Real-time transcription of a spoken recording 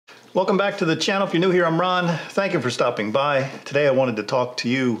Welcome back to the channel. If you're new here, I'm Ron. Thank you for stopping by. Today I wanted to talk to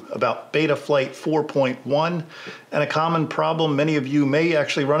you about BetaFlight 4.1 and a common problem many of you may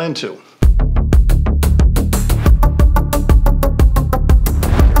actually run into.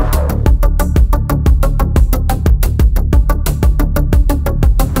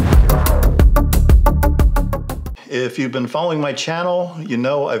 If you've been following my channel, you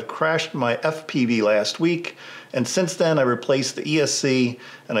know I've crashed my FPV last week, and since then I replaced the ESC,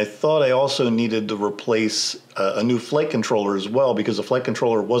 and I thought I also needed to replace a new flight controller as well, because the flight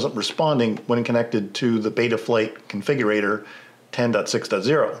controller wasn't responding when connected to the BetaFlight configurator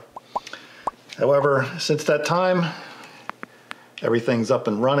 10.6.0. However, since that time, everything's up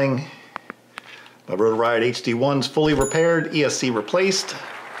and running. My Rotor Riot HD1's fully repaired, ESC replaced.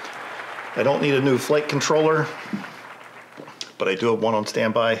 I don't need a new flight controller, but I do have one on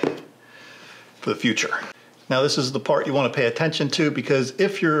standby for the future. Now this is the part you want to pay attention to, because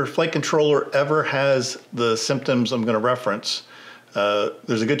if your flight controller ever has the symptoms I'm going to reference,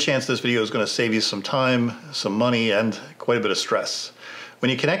 there's a good chance this video is going to save you some time, some money, and quite a bit of stress. When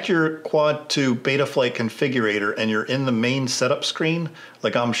you connect your quad to BetaFlight configurator and you're in the main setup screen,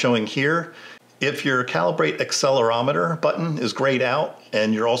 like I'm showing here, if your Calibrate Accelerometer button is grayed out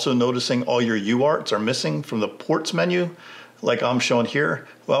and you're also noticing all your UARTs are missing from the ports menu, like I'm showing here,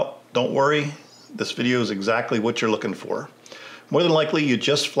 well, don't worry, this video is exactly what you're looking for. More than likely, you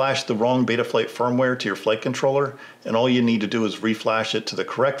just flashed the wrong BetaFlight firmware to your flight controller, and all you need to do is reflash it to the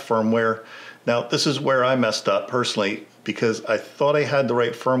correct firmware. Now, this is where I messed up personally, because I thought I had the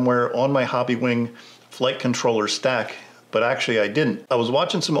right firmware on my Hobbywing flight controller stack, but actually I didn't. I was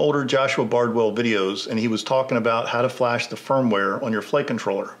watching some older Joshua Bardwell videos, and he was talking about how to flash the firmware on your flight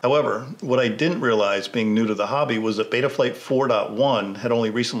controller. However, what I didn't realize, being new to the hobby, was that BetaFlight 4.1 had only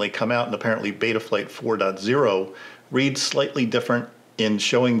recently come out, and apparently BetaFlight 4.0 reads slightly different in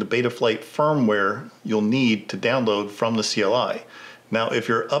showing the BetaFlight firmware you'll need to download from the CLI. Now, if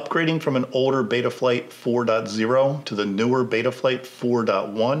you're upgrading from an older BetaFlight 4.0 to the newer BetaFlight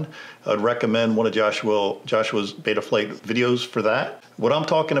 4.1, I'd recommend one of Joshua's BetaFlight videos for that. What I'm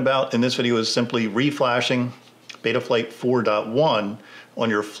talking about in this video is simply reflashing BetaFlight 4.1 on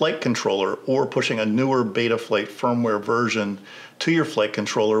your flight controller, or pushing a newer BetaFlight firmware version to your flight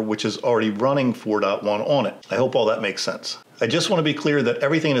controller, which is already running 4.1 on it. I hope all that makes sense. I just want to be clear that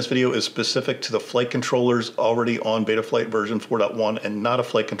everything in this video is specific to the flight controllers already on BetaFlight version 4.1 and not a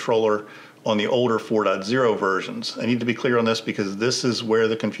flight controller on the older 4.0 versions. I need to be clear on this because this is where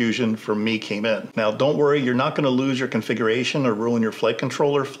the confusion for me came in. Now, don't worry, you're not going to lose your configuration or ruin your flight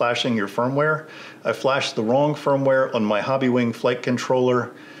controller flashing your firmware. I flashed the wrong firmware on my Hobbywing flight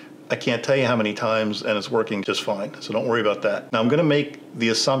controller. I can't tell you how many times, and it's working just fine, so don't worry about that. Now, I'm going to make the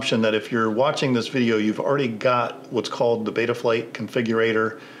assumption that if you're watching this video, you've already got what's called the BetaFlight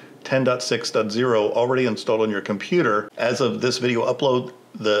configurator 10.6.0 already installed on your computer. As of this video upload,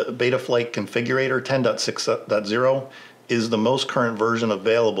 the BetaFlight configurator 10.6.0 is the most current version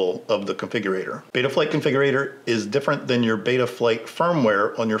available of the configurator. BetaFlight configurator is different than your BetaFlight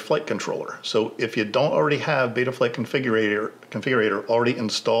firmware on your flight controller. So if you don't already have BetaFlight configurator already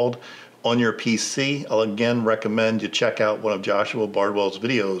installed on your PC, I'll again recommend you check out one of Joshua Bardwell's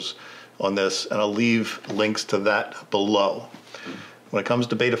videos on this, and I'll leave links to that below. When it comes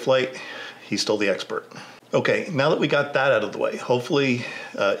to BetaFlight, he's still the expert. Okay, now that we got that out of the way, hopefully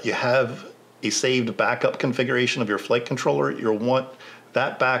you have a saved backup configuration of your flight controller. You'll want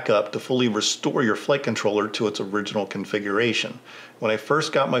that backup to fully restore your flight controller to its original configuration. When I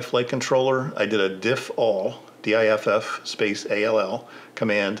first got my flight controller, I did a diff all, DIFF space ALL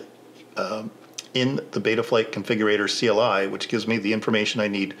command in the BetaFlight configurator CLI, which gives me the information I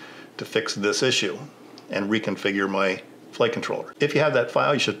need to fix this issue and reconfigure my flight controller. If you have that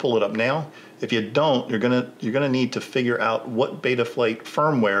file, you should pull it up now. If you don't, you're gonna need to figure out what BetaFlight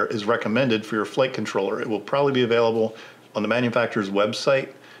firmware is recommended for your flight controller. It will probably be available on the manufacturer's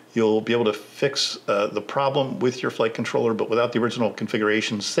website. You'll be able to fix the problem with your flight controller, but without the original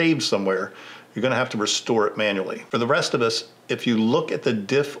configuration saved somewhere, you're gonna have to restore it manually. For the rest of us, if you look at the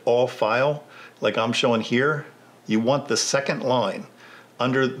diff all file, like I'm showing here, you want the second line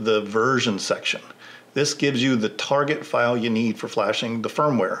under the version section. This gives you the target file you need for flashing the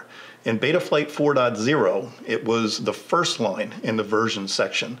firmware. In BetaFlight 4.0, it was the first line in the version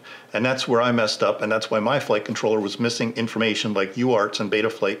section, and that's where I messed up, and that's why my flight controller was missing information like UARTs and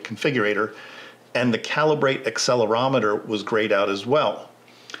BetaFlight configurator, and the Calibrate Accelerometer was grayed out as well.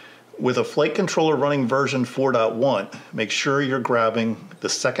 With a flight controller running version 4.1, make sure you're grabbing the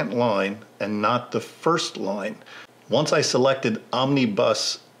second line and not the first line. Once I selected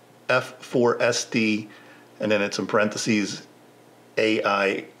Omnibus F4SD, and then it's in parentheses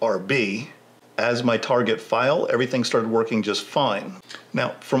AIRB as my target file, everything started working just fine. Now,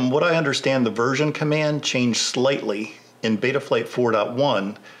 from what I understand, the version command changed slightly in BetaFlight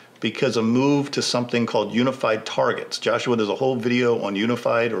 4.1 because a move to something called unified targets. Joshua does a whole video on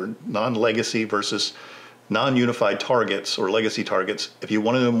unified or non-legacy versus non-unified targets or legacy targets. If you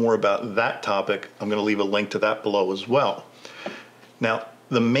want to know more about that topic, I'm going to leave a link to that below as well. Now,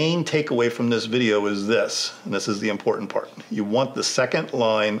 the main takeaway from this video is this, and this is the important part. You want the second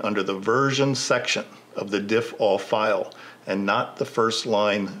line under the version section of the diff all file and not the first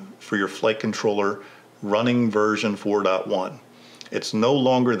line for your flight controller running version 4.1. It's no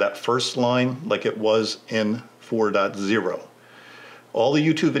longer that first line like it was in 4.0. All the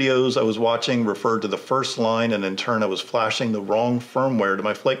YouTube videos I was watching referred to the first line, and in turn I was flashing the wrong firmware to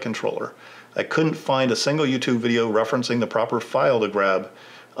my flight controller. I couldn't find a single YouTube video referencing the proper file to grab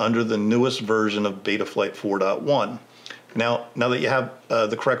under the newest version of BetaFlight 4.1. Now that you have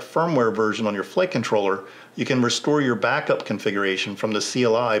the correct firmware version on your flight controller, you can restore your backup configuration from the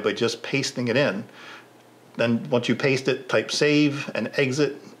CLI by just pasting it in. Then once you paste it, type save and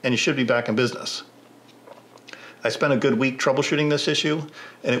exit, and you should be back in business. I spent a good week troubleshooting this issue,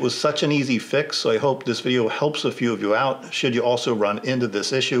 and it was such an easy fix, so I hope this video helps a few of you out should you also run into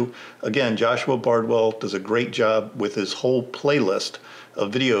this issue. Again, Joshua Bardwell does a great job with his whole playlist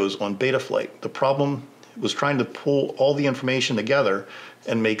of videos on BetaFlight. The problem was trying to pull all the information together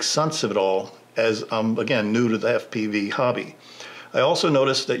and make sense of it all, as I'm, again, new to the FPV hobby. I also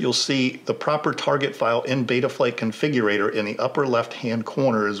noticed that you'll see the proper target file in BetaFlight Configurator in the upper left-hand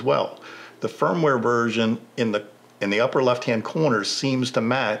corner as well. The firmware version in the upper left-hand corner seems to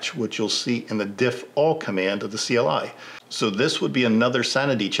match what you'll see in the diff all command of the CLI. So this would be another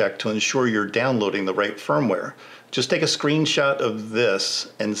sanity check to ensure you're downloading the right firmware. Just take a screenshot of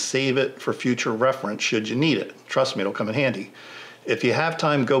this and save it for future reference should you need it. Trust me, it'll come in handy. If you have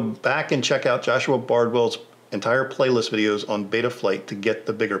time, go back and check out Joshua Bardwell's entire playlist videos on BetaFlight to get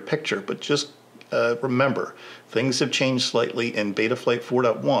the bigger picture. But just remember, things have changed slightly in BetaFlight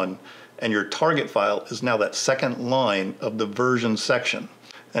 4.1, and your target file is now that second line of the version section.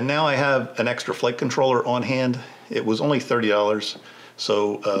 And now I have an extra flight controller on hand. It was only $30,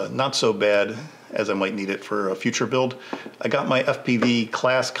 so not so bad as I might need it for a future build. I got my FPV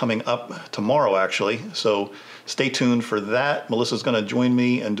class coming up tomorrow actually, so stay tuned for that. Melissa's gonna join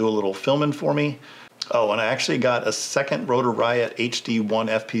me and do a little filming for me. Oh, and I actually got a second Rotor Riot HD1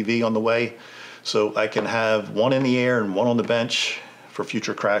 FPV on the way, so I can have one in the air and one on the bench for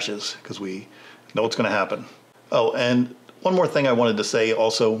future crashes, because we know what's going to happen. Oh, and one more thing I wanted to say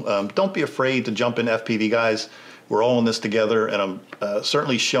also, don't be afraid to jump in FPV, guys. We're all in this together, and I'm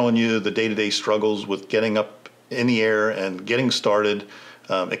certainly showing you the day-to-day struggles with getting up in the air and getting started.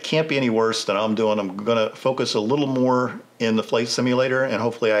 It can't be any worse than I'm doing. I'm going to focus a little more in the flight simulator, and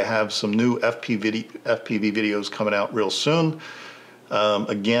hopefully I have some new FPV videos coming out real soon.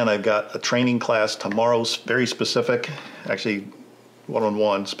 Again, I've got a training class tomorrow, very specific, actually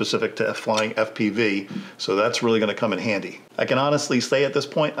one-on-one specific to flying FPV, so that's really going to come in handy. I can honestly say at this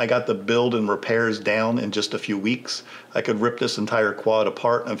point I got the build and repairs down in just a few weeks. I could rip this entire quad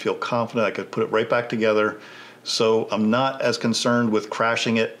apart and feel confident I could put it right back together, so I'm not as concerned with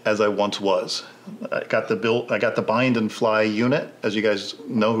crashing it as I once was. I got the bind and fly unit, as you guys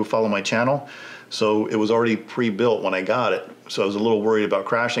know who follow my channel, so it was already pre-built when I got it, so I was a little worried about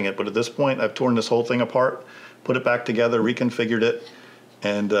crashing it, but at this point I've torn this whole thing apart, put it back together, reconfigured it,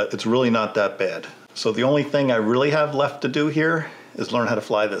 and it's really not that bad. So the only thing I really have left to do here is learn how to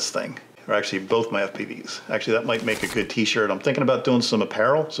fly this thing, or actually both my FPVs. Actually, that might make a good t-shirt. I'm thinking about doing some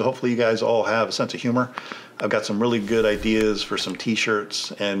apparel, so hopefully you guys all have a sense of humor. I've got some really good ideas for some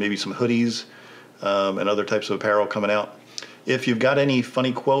t-shirts and maybe some hoodies and other types of apparel coming out. If you've got any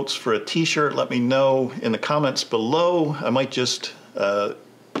funny quotes for a t-shirt, let me know in the comments below. I might just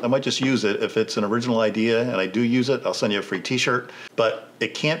use it. If it's an original idea and I do use it, I'll send you a free t-shirt. But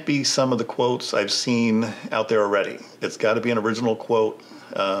it can't be some of the quotes I've seen out there already. It's got to be an original quote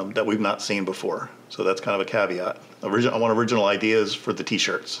that we've not seen before. So that's kind of a caveat. I want original ideas for the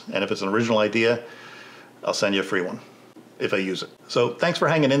t-shirts. And if it's an original idea, I'll send you a free one if I use it. So thanks for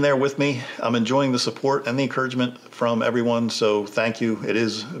hanging in there with me. I'm enjoying the support and the encouragement from everyone. So thank you. It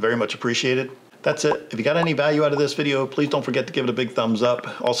is very much appreciated. That's it. If you got any value out of this video, please don't forget to give it a big thumbs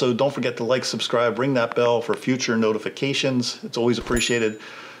up. Also, don't forget to like, subscribe, ring that bell for future notifications. It's always appreciated.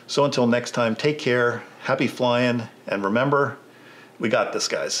 So until next time, take care, happy flying, and remember, we got this,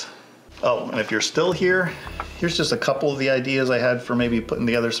 guys. Oh, and if you're still here, here's just a couple of the ideas I had for maybe putting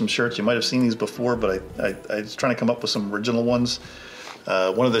together some shirts. You might have seen these before, but I was trying to come up with some original ones.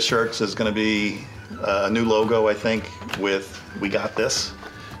 One of the shirts is going to be a new logo, I think, with "We Got This."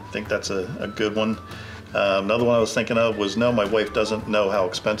 I think that's a good one. Another one I was thinking of was, no, my wife doesn't know how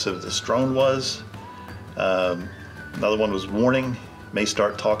expensive this drone was. Another one was, warning, may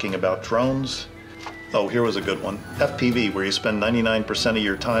start talking about drones. Oh, here was a good one. FPV, where you spend 99% of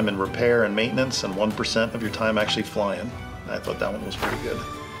your time in repair and maintenance and 1% of your time actually flying. I thought that one was pretty good.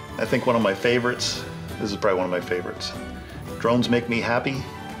 I think one of my favorites, this is probably one of my favorites. Drones make me happy,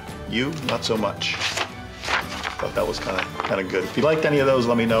 you not so much. Thought that was kind of good. If you liked any of those,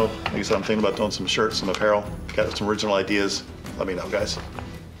 let me know. Like I said, I'm thinking about doing some shirts, some apparel. If you got some original ideas, let me know, guys.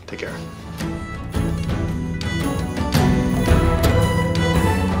 Take care.